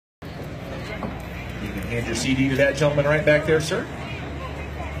Hand your CD to that gentleman right back there, sir.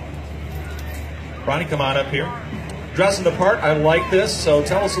 Ronnie, come on up here. Dressing the part, I like this, so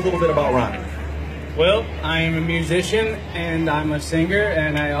tell us a little bit about Ronnie. Well, I am a musician and I'm a singer,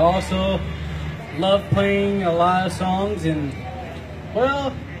 and I also love playing a lot of songs, and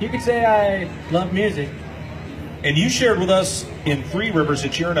well, you could say I love music. And you shared with us in Three Rivers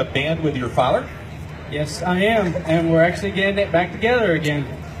that you're in a band with your father? Yes, I am, and we're actually getting it back together again.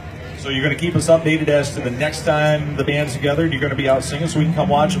 So you're going to keep us updated as to the next time the band's together? You're going to be out singing so we can come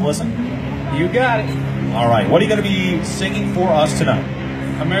watch and listen? You got it. All right, what are you going to be singing for us tonight?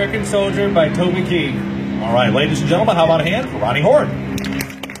 American Soldier by Toby Keith. All right, ladies and gentlemen, how about a hand for Ronnie Hoard?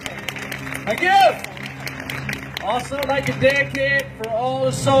 Thank you. Also, I'd like to dedicate for all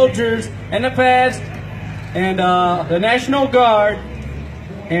the soldiers in the past, and the National Guard,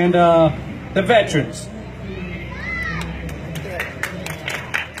 and the veterans.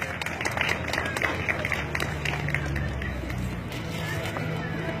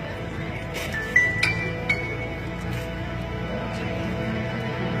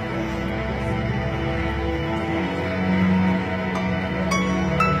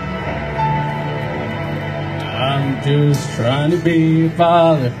 I'm just trying to be a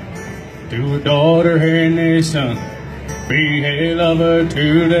father to a daughter and a son, be a lover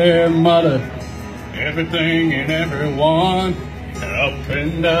to their mother, everything and everyone, up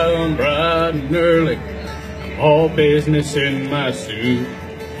and down bright and early, I'm all business in my suit.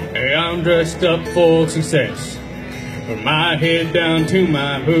 Hey, I'm dressed up for success, from my head down to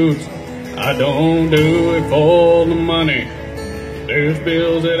my boots. I don't do it for the money, there's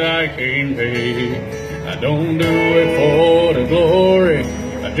bills that I can't pay. I don't do it for the glory,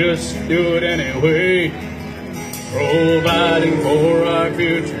 I just do it anyway. Providing for our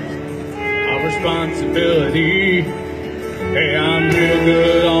future, our responsibility. Hey, I'm real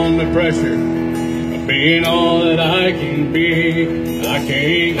good on the pressure of being all that I can be. I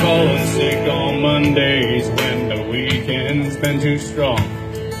can't call in sick on Mondays when the weekend's been too strong.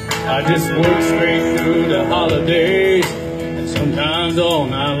 I just work straight through the holidays and sometimes all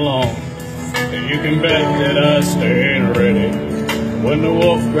night long. And you can bet that I stay ready when the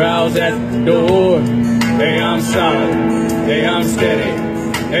wolf growls at the door. Hey, I'm solid, hey, I'm steady,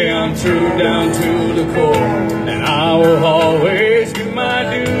 hey, I'm true down to the core. And I will always do my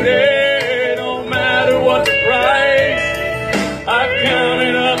duty, no matter what the price. I've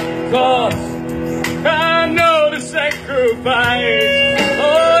counted up the cost, I know the sacrifice.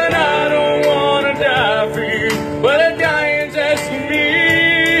 Oh, and I don't want to die for you, but a dying's asking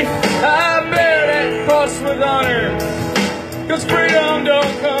me. I bear that cross with honor, 'cause freedom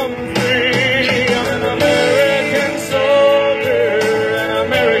don't come free. I'm an American soldier, an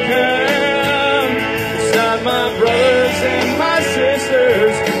American. Beside my brothers and my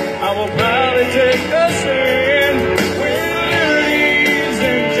sisters, I will proudly take the stand. When liberty's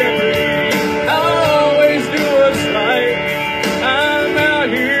in jeopardy, I'll always do what's right. I'm out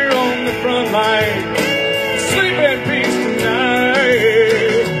here on the front line, sleep in peace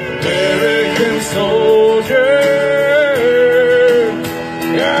tonight. American soldier.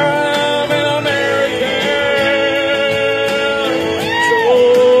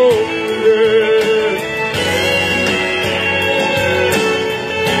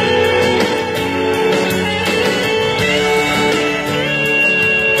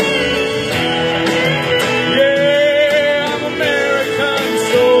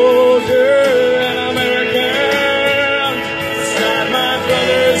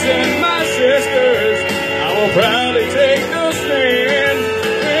 Proudly take the stand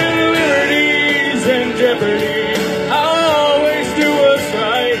when liberty's in jeopardy. I'll always do what's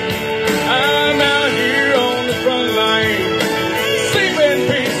right. I'm out here on the front line, sleep in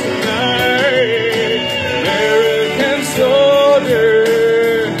peace tonight. American soldier,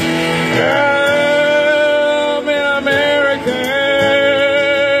 I'm an American,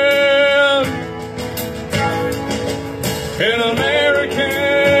 an American.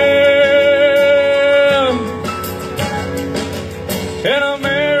 An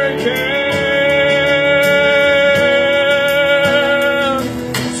American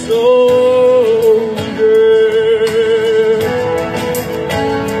soldier.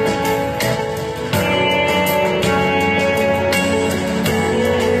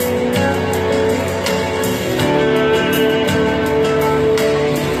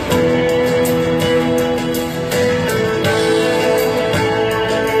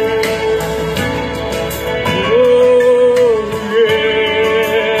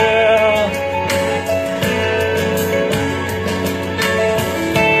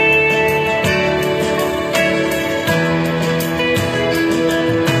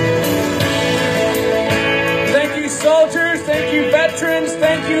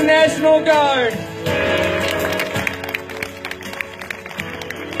 National Guard.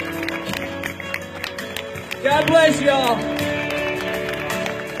 God bless y'all.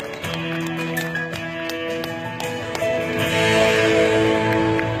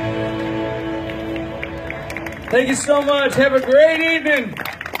 Thank you so much. Have a great evening.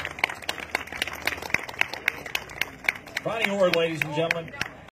 Ronnie Hoard, ladies and gentlemen.